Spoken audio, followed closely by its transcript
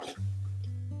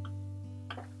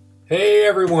Hey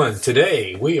everyone,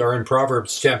 today we are in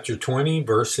Proverbs chapter 20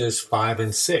 verses 5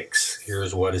 and 6.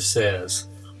 Here's what it says.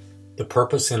 The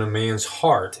purpose in a man's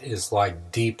heart is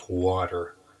like deep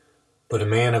water, but a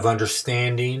man of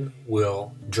understanding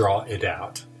will draw it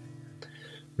out.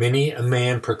 Many a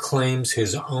man proclaims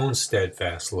his own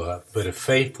steadfast love, but a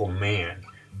faithful man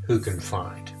who can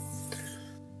find?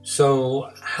 So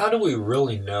how do we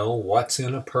really know what's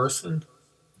in a person?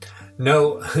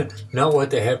 No, not what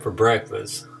they have for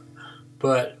breakfast.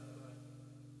 But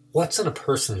what's in a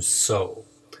person's soul?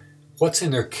 What's in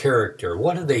their character?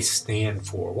 What do they stand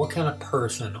for? What kind of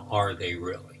person are they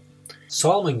really?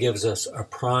 Solomon gives us a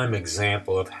prime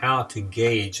example of how to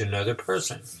gauge another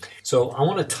person. So I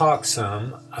want to talk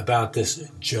some about this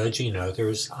judging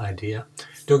others idea.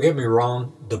 Don't get me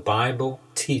wrong, the Bible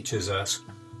teaches us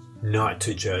not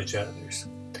to judge others.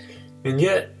 And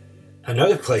yet,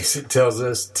 another place it tells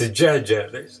us to judge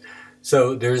others.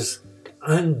 So there's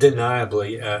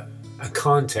undeniably a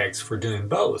context for doing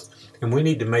both. And we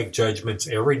need to make judgments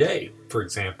every day, for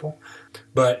example.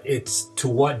 But it's to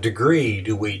what degree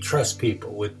do we trust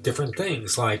people with different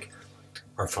things like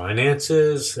our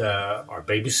finances, our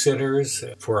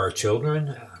babysitters for our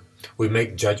children. We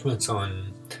make judgments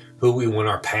on who we want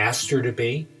our pastor to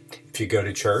be if you go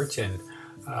to church and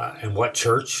what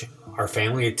church our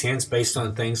family attends based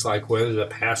on things like whether the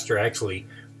pastor actually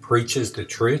preaches the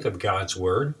truth of God's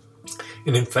word.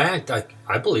 And in fact,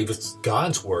 I believe it's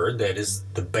God's word that is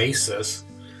the basis,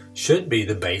 should be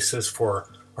the basis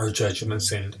for our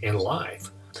judgments in life.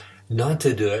 Not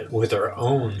to do it with our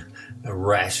own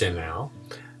rationale,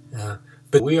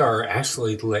 but we are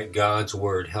actually to let God's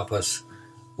word help us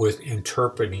with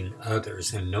interpreting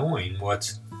others and knowing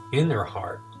what's in their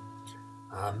heart.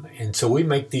 And so we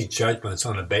make these judgments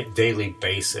on a daily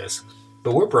basis.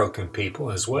 But we're broken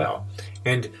people as well.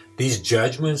 And these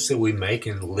judgments that we make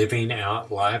in living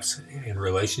out lives and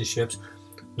relationships,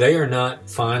 they are not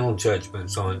final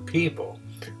judgments on people.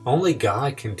 Only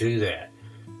God can do that.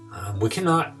 We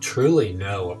cannot truly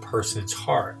know a person's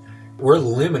heart. We're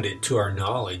limited to our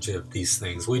knowledge of these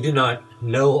things. We do not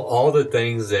know all the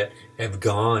things that have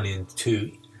gone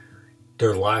into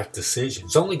their life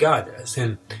decisions. Only God does.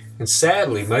 And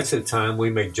sadly, most of the time we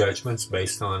make judgments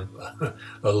based on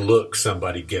a look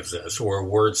somebody gives us or a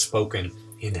word spoken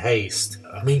in haste.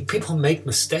 I mean, people make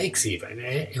mistakes even,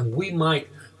 and we might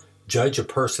judge a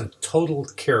person's total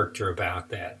character about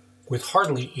that with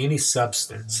hardly any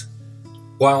substance.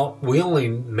 While we only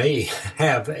may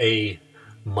have a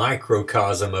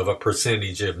microcosm of a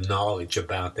percentage of knowledge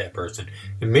about that person,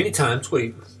 and many times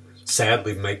we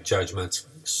sadly make judgments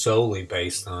solely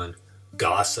based on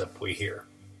gossip we hear.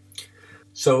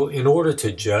 So in order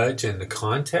to judge in the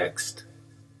context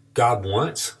God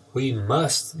wants, we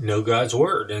must know God's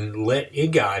word and let it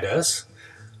guide us,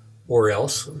 or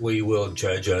else we will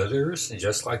judge others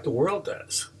just like the world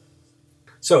does.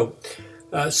 So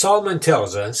Solomon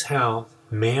tells us how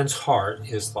man's heart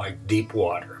is like deep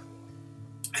water.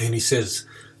 And he says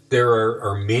there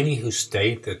are many who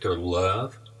state that their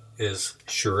love is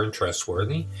sure and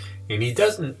trustworthy. And he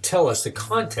doesn't tell us the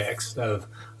context of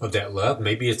that love.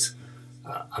 Maybe it's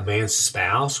a man's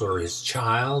spouse or his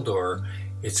child, or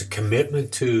it's a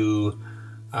commitment to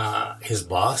his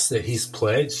boss that he's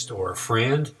pledged, or a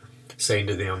friend saying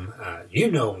to them,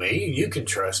 you know me, you can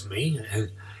trust me.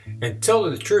 And tell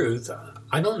the truth,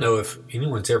 I don't know if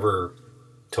anyone's ever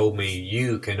told me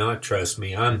you cannot trust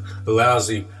me. I'm a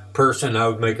lousy person. I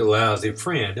would make a lousy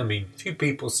friend. I mean, few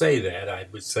people say that, I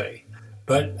would say.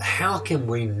 But how can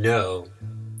we know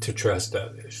to trust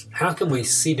others? How can we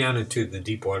see down into the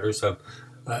deep waters of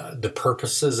the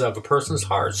purposes of a person's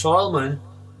heart? Solomon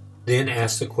then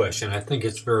asks the question. I think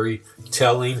it's very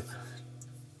telling.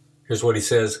 Here's what he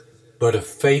says, but a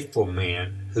faithful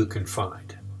man who can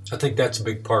find. I think that's a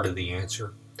big part of the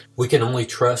answer. We can only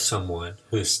trust someone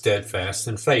who is steadfast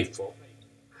and faithful.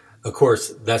 Of course,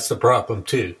 that's the problem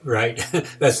too, right?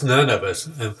 That's none of us.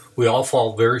 We all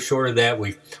fall very short of that.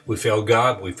 We fail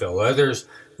God, we fail others,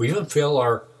 we even fail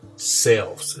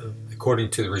ourselves, according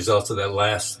to the results of that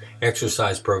last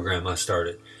exercise program I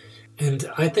started. And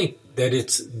I think that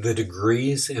it's the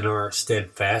degrees in our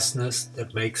steadfastness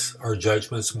that makes our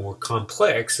judgments more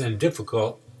complex and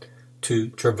difficult to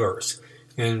traverse.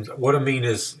 And what I mean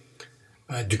is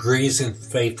degrees in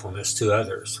faithfulness to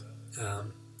others.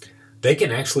 They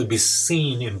can actually be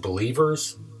seen in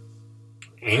believers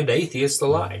and atheists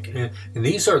alike. And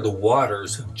these are the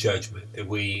waters of judgment that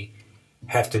we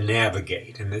have to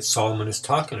navigate and that Solomon is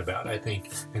talking about, I think.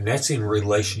 And that's in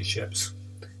relationships.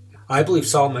 I believe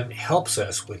Solomon helps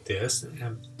us with this,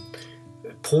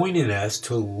 pointing us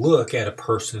to look at a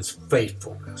person's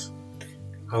faithfulness.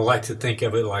 I like to think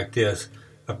of it like this.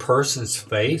 A person's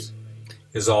faith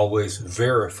is always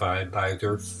verified by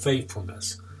their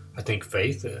faithfulness. I think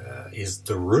faith is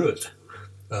the root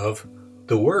of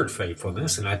the word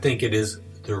faithfulness, and I think it is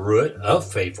the root of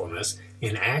faithfulness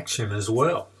in action as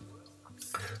well.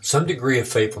 Some degree of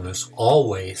faithfulness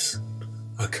always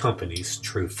accompanies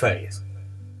true faith.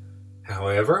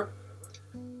 However,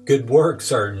 good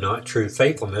works are not true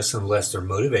faithfulness unless they're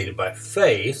motivated by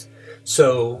faith,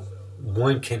 so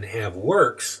one can have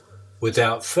works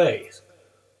without faith,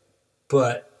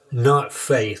 but not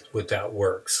faith without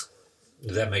works.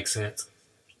 Does that make sense?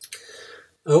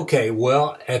 Okay,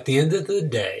 well, at the end of the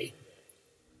day,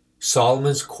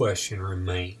 Solomon's question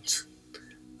remains,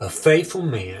 a faithful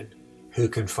man who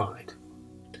can find?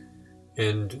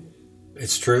 And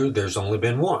it's true, there's only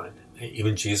been one,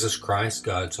 even Jesus Christ,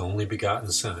 God's only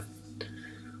begotten Son.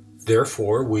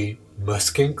 Therefore, we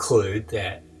must conclude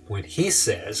that when he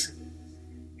says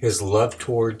his love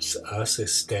towards us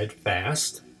is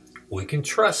steadfast, we can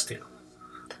trust him.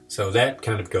 So that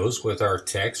kind of goes with our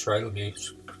text, right? Let me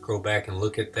go back and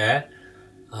look at that.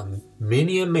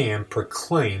 Many a man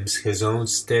proclaims his own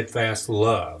steadfast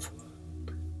love,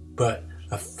 but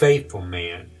a faithful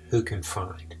man who can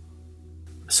find?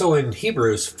 So in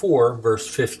Hebrews 4, verse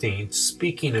 15,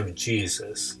 speaking of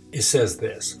Jesus, it says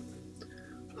this,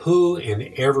 who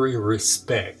in every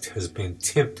respect has been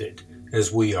tempted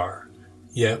as we are,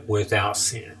 yet without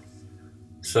sin.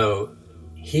 So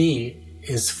he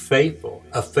is faithful,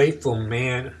 a faithful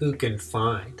man who can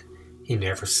find. He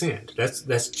never sinned.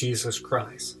 That's Jesus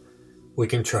Christ. We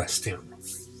can trust him.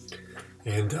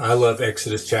 And I love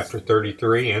Exodus chapter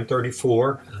 33 and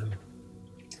 34.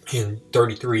 In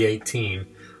 33:18,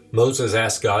 Moses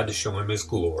asked God to show him his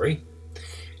glory.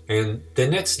 And the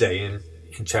next day in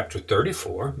chapter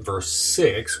 34, verse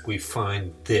 6, we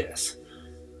find this.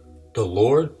 The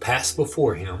Lord passed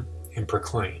before him and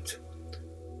proclaimed,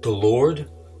 the Lord,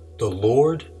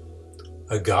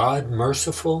 a God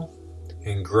merciful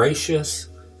and gracious,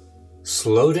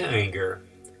 slow to anger,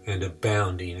 and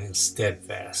abounding in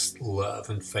steadfast love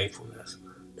and faithfulness.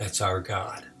 That's our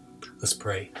God. Let's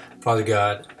pray. Father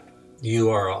God, you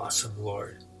are awesome,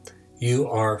 Lord. You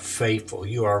are faithful.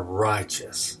 You are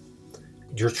righteous.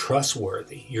 You're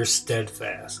trustworthy. You're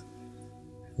steadfast.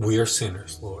 We are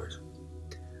sinners, Lord,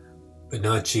 but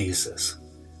not Jesus,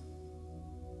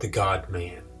 the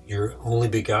God-man, your only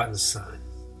begotten Son.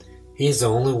 He's the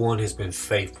only one who's been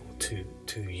faithful to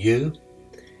you,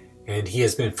 and he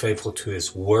has been faithful to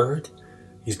his word.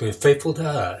 He's been faithful to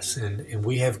us, and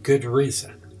we have good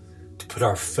reason to put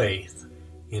our faith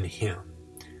in him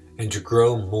and to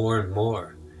grow more and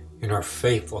more in our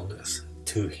faithfulness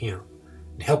to him.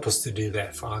 And help us to do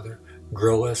that, Father.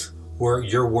 Grow us. We're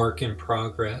your work in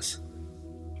progress.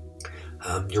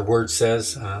 Your word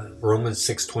says, Romans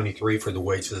 6:23, for the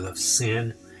wages of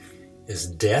sin is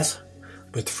death,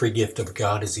 but the free gift of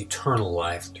God is eternal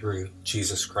life through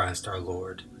Jesus Christ our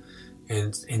Lord.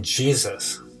 And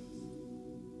Jesus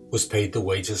was paid the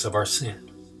wages of our sin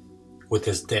with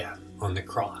his death on the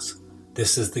cross.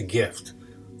 This is the gift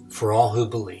for all who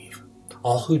believe,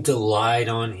 all who delight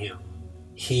on him.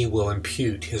 He will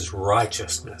impute his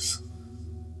righteousness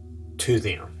to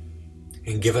them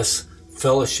and give us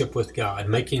fellowship with God,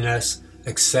 making us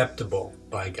acceptable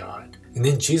by God. And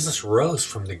then Jesus rose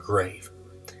from the grave.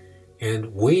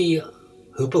 And we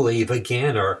who believe,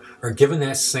 again, are given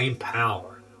that same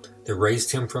power that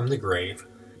raised him from the grave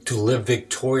to live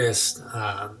victorious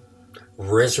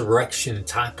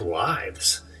resurrection-type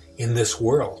lives in this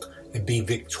world and be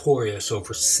victorious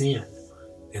over sin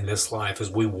in this life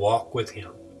as we walk with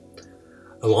him,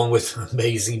 along with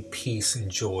amazing peace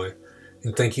and joy.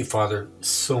 And thank you, Father,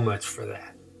 so much for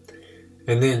that.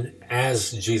 And then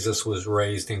as Jesus was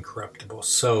raised incorruptible,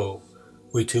 so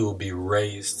we too will be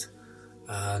raised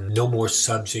no more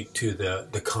subject to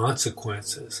the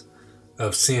consequences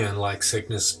of sin, like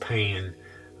sickness, pain,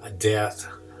 death,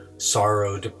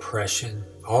 sorrow, depression,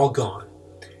 all gone.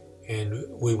 And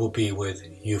we will be with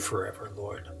you forever,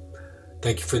 Lord.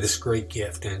 Thank you for this great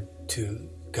gift, and to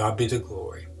God be the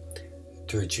glory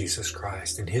through Jesus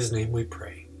Christ. In his name we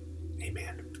pray.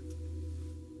 Amen.